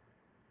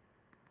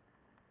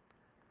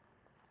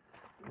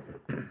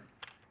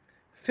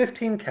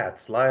 15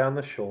 cats lie on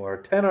the shore.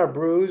 10 are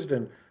bruised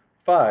and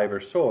 5 are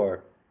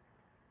sore.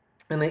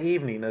 In the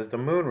evening, as the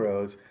moon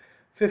rose,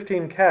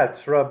 15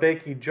 cats rubbed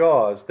achy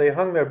jaws. They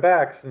hung their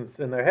backs and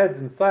their heads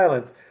in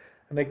silence,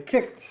 and they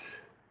kicked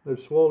their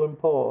swollen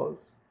paws.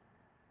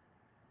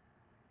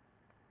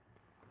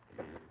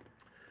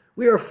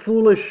 "We are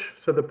foolish,"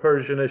 said the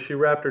Persian as she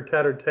wrapped her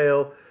tattered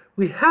tail.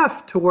 "We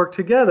have to work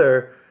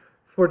together,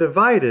 for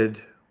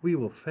divided we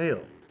will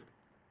fail."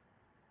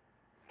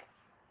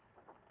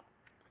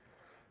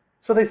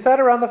 So they sat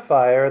around the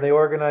fire and they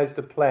organized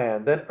a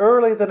plan. Then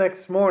early the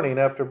next morning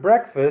after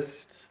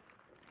breakfast,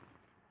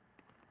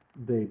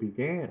 they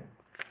began.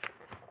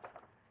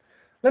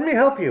 "Let me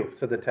help you,"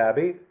 said the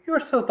tabby.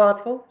 "You're so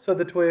thoughtful," said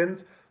the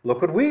twins.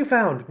 "Look what we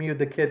found," mewed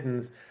the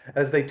kittens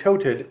as they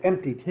toted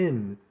empty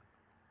tins.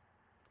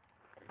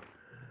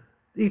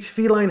 Each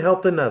feline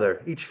helped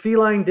another. Each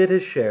feline did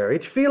his share.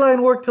 Each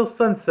feline worked till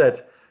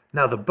sunset.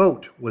 Now the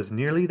boat was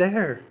nearly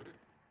there.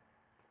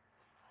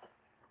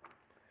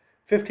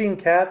 15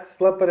 cats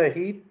slept in a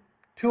heap,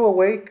 2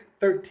 awake,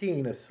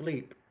 13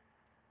 asleep.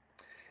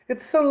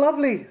 "It's so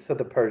lovely," said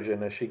the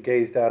Persian as she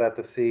gazed out at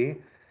the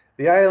sea.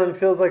 "The island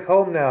feels like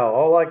home now,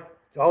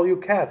 all you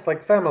cats,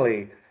 like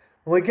family.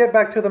 When we get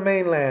back to the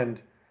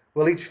mainland,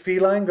 will each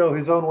feline go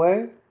his own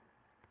way?"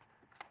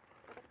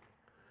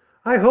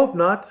 "I hope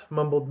not,"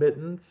 mumbled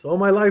Mittens. "All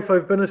my life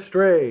I've been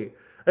astray.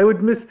 I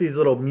would miss these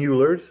little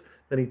Muellers."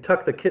 Then he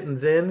tucked the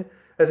kittens in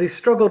as he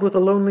struggled with a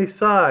lonely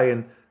sigh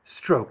and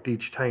stroked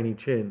each tiny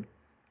chin.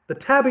 The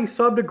tabby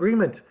sobbed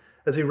agreement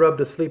as he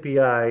rubbed a sleepy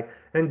eye.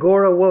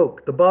 Angora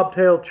woke, the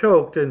bobtail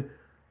choked, and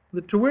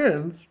the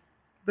twins,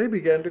 they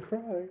began to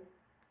cry.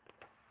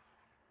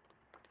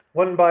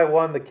 One by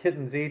one, the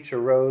kittens each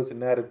arose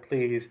and added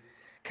pleas.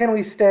 "Can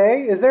we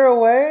stay? Is there a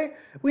way?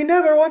 We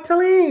never want to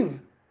leave."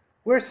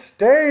 "We're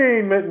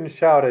staying," Mittens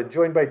shouted,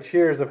 joined by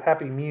cheers of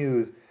happy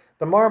mews.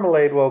 The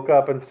Marmalade woke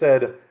up and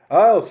said,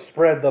 "I'll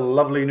spread the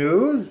lovely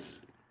news."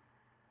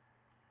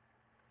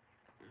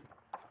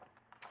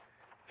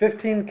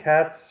 15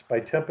 cats by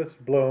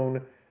tempest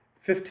blown,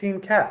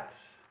 15 cats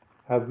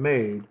have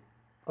made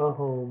a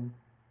home.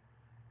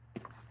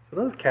 So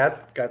those cats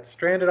got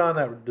stranded on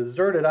that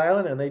deserted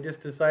island and they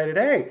just decided,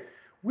 hey,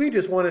 we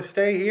just want to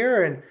stay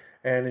here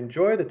and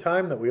enjoy the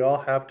time that we all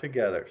have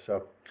together.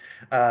 So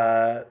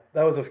that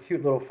was a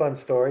cute little fun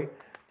story.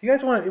 Do you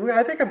guys want to,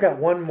 I think I've got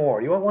one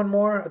more. You want one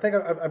more? I think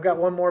I've got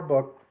one more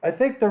book. I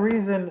think the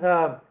reason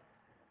I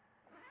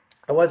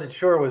wasn't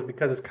sure was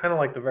because it's kind of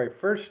like the very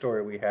first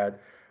story we had,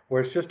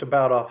 where it's just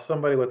about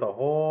somebody with a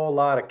whole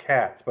lot of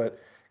cats. But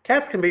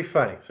cats can be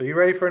funny. So you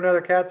ready for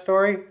another cat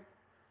story?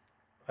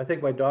 I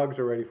think my dogs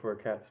are ready for a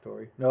cat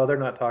story. No, they're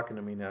not talking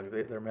to me now.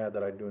 They're mad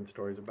that I'm doing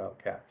stories about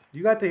cats.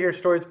 You got to hear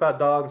stories about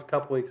dogs a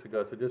couple weeks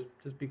ago, so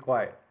just be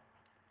quiet,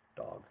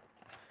 dog.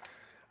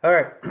 All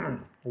right,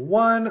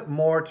 one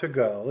more to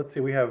go. Let's see,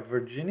 we have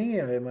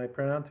Virginia. Am I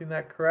pronouncing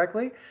that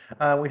correctly?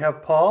 We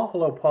have Paul.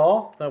 Hello,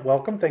 Paul.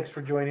 Welcome. Thanks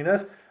for joining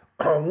us.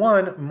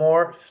 One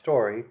more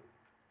story.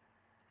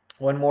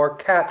 One more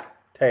cat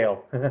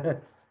tale.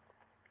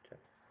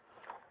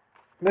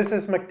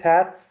 Mrs.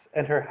 McTats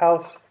and Her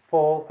House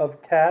Full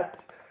of Cats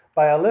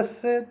by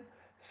Alyssa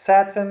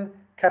Satin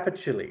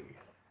Capicilli.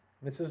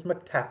 Mrs.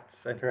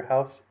 McTats and Her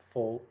House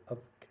Full of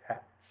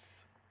Cats.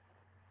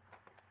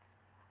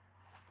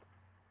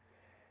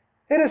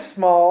 In a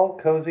small,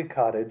 cozy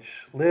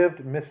cottage lived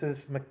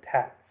Mrs.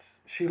 McTats.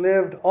 She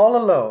lived all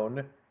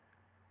alone,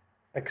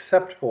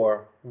 except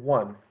for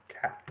one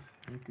cat.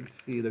 You can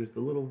see there's the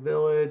little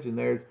village, and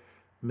there's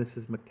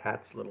Mrs.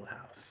 McTats' little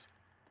house.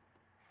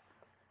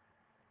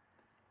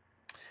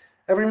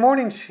 Every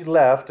morning she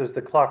left as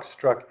the clock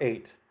struck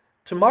 8.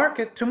 To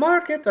market,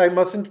 I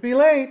mustn't be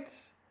late."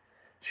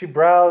 She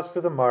browsed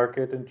through the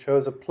market and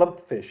chose a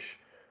plump fish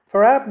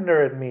for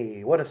Abner and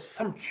me. What a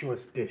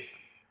sumptuous dish!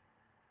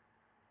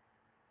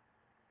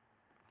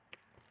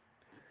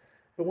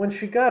 But when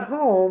she got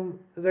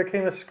home, there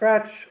came a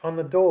scratch on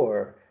the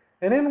door,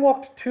 and in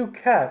walked 2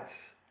 cats.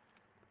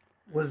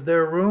 Was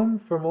there room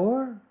for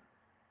more?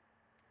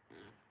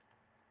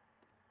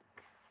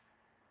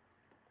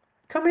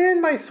 "Come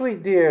in, my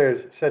sweet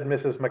dears," said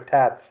Mrs.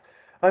 McTats.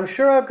 "I'm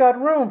sure I've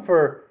got room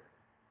for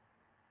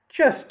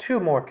just 2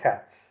 more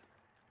cats.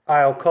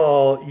 I'll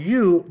call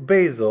you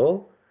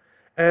Basil,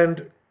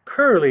 and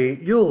Curly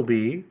you'll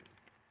be.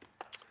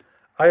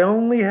 I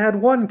only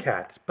had 1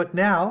 cat, but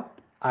now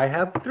I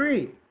have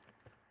 3.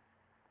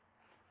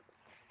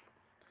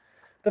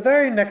 The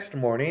very next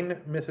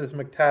morning, Mrs.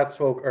 McTats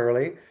woke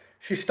early.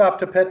 She stopped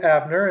to pet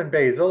Abner and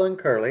Basil and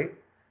Curly.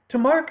 To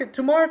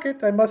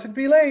market, I mustn't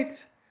be late.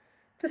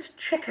 This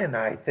chicken,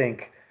 I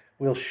think,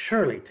 will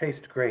surely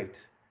taste great."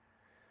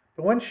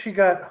 But when she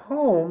got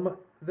home,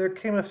 there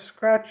came a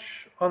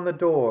scratch on the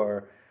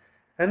door,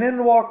 and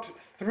in walked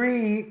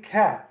 3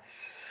 cats.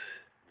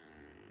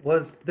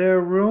 Was there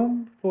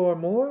room for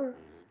more?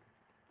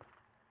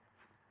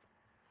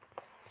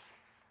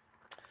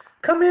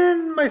 "Come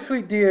in, my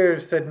sweet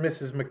dears," said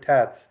Mrs.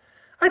 McTats.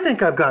 "I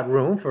think I've got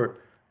room for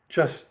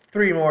just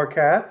 3 more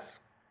cats.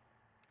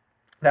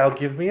 Now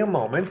give me a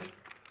moment.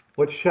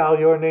 What shall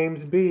your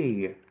names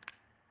be?"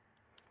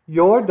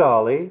 "Your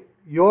Dolly,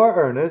 your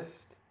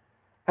Ernest,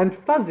 and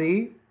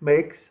Fuzzy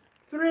makes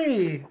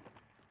 3.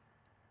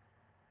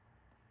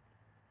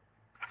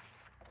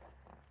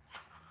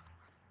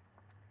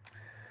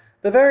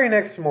 The very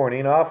next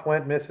morning, off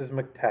went Mrs.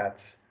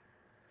 McTats.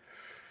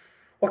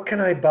 "What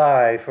can I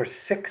buy for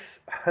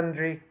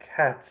 600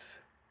 cats?"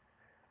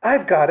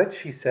 "I've got it,"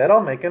 she said.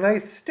 "I'll make a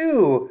nice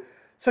stew."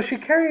 So she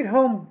carried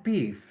home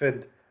beef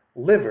and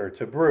liver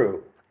to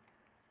brew.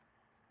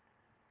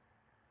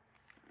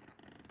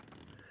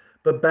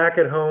 But back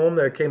at home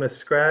there came a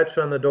scratch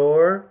on the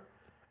door,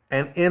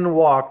 and in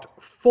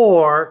walked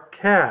 4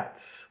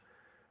 cats.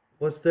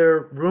 Was there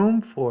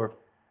room for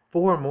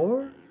 4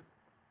 more?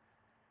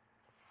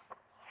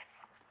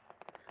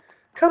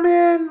 "Come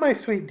in, my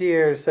sweet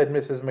dears," said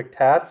Mrs.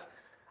 McTats.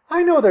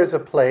 I know there's a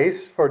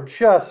place for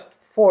just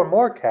 4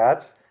 more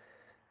cats.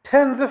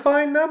 10's a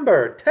fine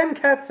number. 10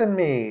 cats and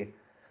me.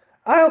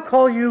 I'll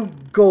call you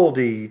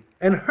Goldie,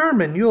 and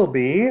Herman you'll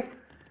be.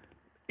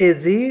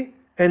 Izzy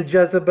and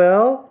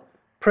Jezebel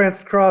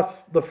pranced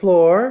across the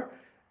floor,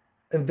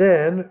 and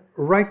then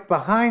right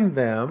behind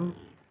them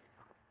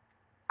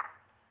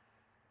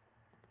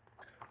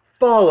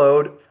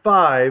followed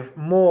 5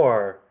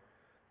 more.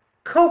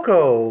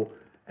 Coco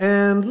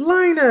and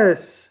Linus,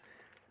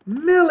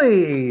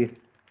 Millie,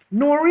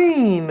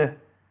 Noreen,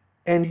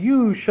 and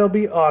you shall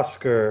be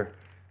Oscar.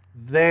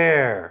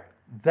 There,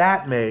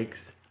 that makes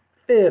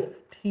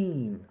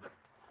 15.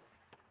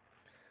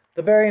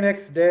 The very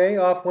next day,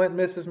 off went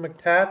Mrs.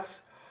 McTats.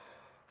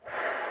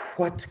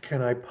 What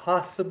can I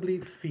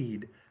possibly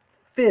feed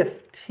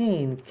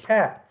 15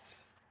 cats?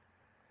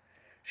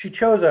 She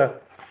chose a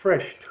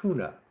fresh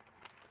tuna.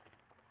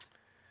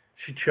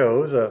 She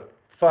chose a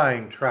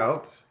fine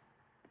trout.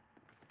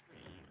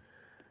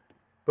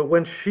 But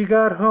when she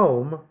got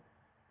home,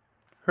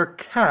 her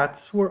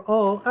cats were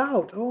all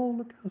out. Oh,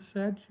 look how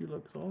sad she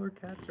looks. All her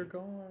cats are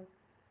gone.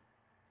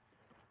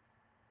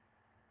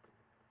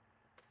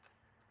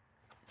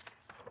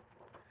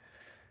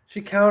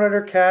 She counted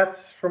her cats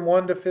from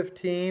 1 to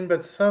 15,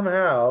 but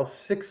somehow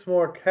 6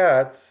 more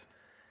cats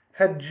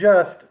had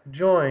just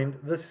joined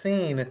the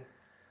scene.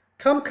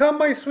 Come, come,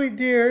 my sweet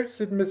dear,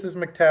 said Mrs.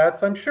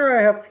 McTats. I'm sure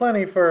I have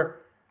plenty for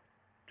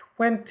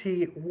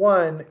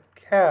 21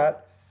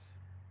 cats.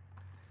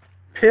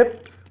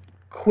 Pip,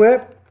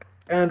 Quip,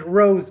 and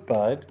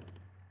Rosebud,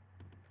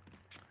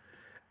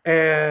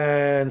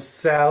 and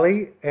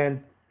Sally,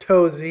 and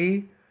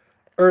Tozy,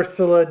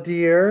 Ursula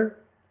dear,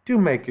 do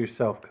make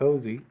yourself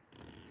cozy.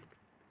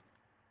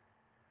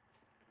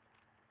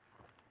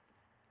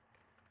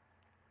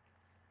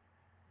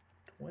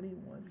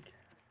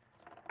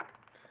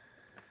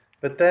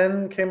 But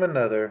then came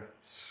another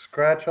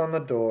scratch on the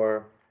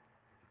door.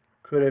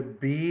 Could it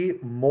be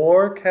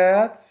more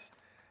cats?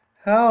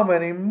 How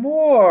many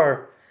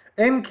more?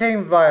 In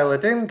came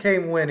Violet, in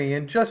came Winnie,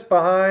 and just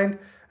behind,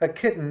 a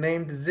kitten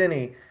named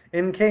Zinny.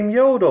 In came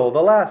Yodel, the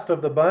last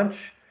of the bunch.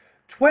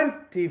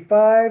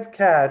 25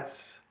 cats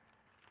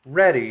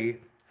ready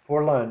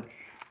for lunch.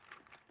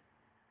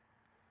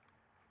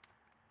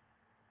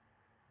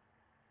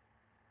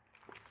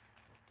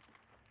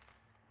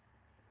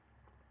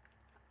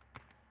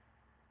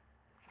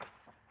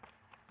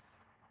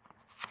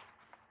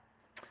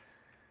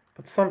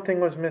 But something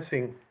was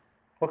missing.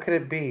 What could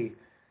it be?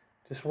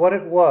 Just what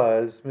it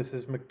was,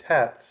 Mrs.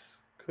 McTats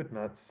could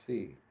not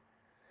see.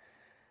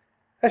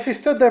 As she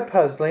stood there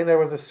puzzling, there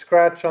was a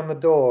scratch on the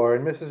door,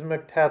 and Mrs.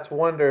 McTats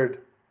wondered,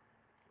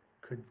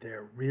 could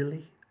there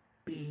really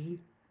be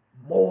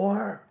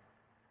more?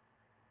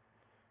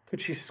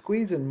 Could she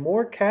squeeze in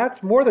more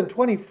cats? More than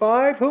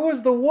 25? Who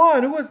was the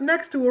one? Who was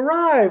next to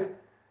arrive?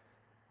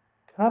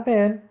 Come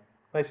in,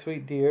 my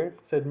sweet dear,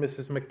 said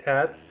Mrs.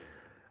 McTats.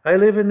 I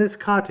live in this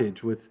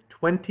cottage with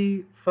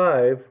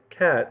 25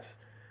 cats.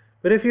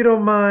 But if you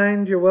don't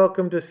mind, you're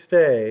welcome to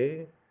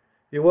stay.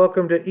 You're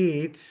welcome to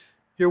eat.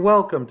 You're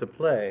welcome to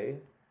play.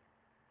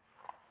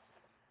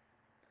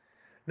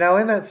 Now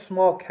in that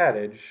small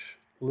cottage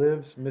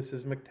lives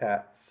Mrs.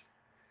 McTats,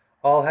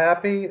 all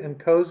happy and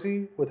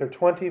cozy with her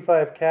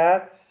 25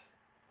 cats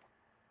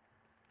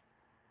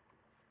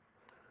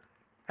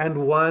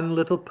and one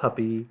little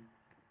puppy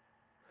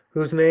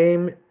whose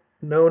name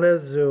known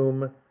as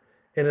Zoom,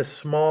 in a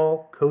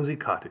small cozy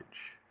cottage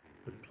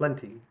with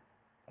plenty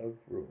of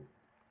room.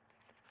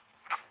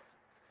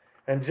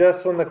 And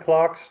just when the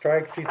clock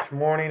strikes each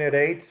morning at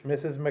 8,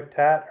 Mrs.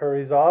 McTat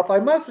hurries off. I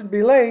mustn't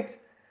be late.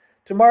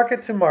 To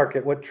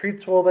market, what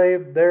treats will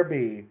there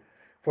be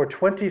for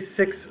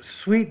 26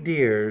 sweet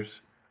dears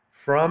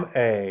from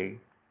A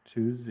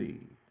to Z?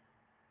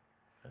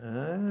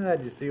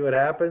 Did you see what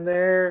happened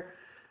there?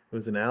 It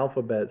was an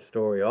alphabet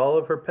story. All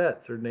of her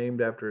pets are named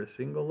after a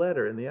single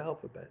letter in the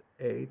alphabet,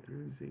 A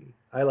through Z.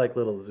 I like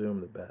little Zoom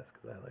the best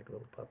because I like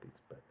little puppies,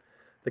 but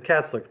the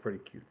cats looked pretty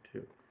cute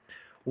too.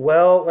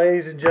 Well,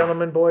 ladies and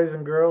gentlemen, boys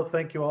and girls,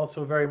 thank you all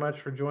so very much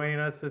for joining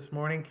us this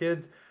morning,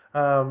 kids.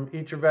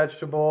 Eat your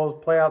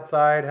vegetables, play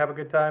outside, have a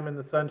good time in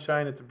the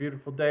sunshine. It's a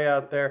beautiful day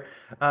out there.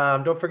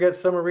 Don't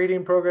forget summer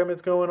reading program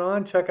is going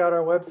on. Check out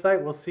our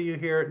website. We'll see you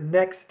here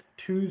next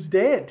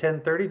Tuesday at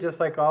 10:30, just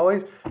like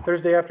always.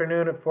 Thursday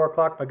afternoon at 4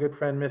 o'clock, my good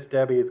friend Miss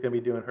Debbie is going to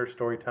be doing her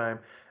story time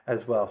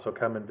as well, so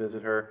come and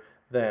visit her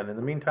then. In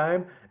the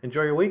meantime,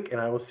 enjoy your week, and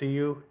I will see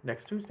you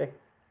next Tuesday.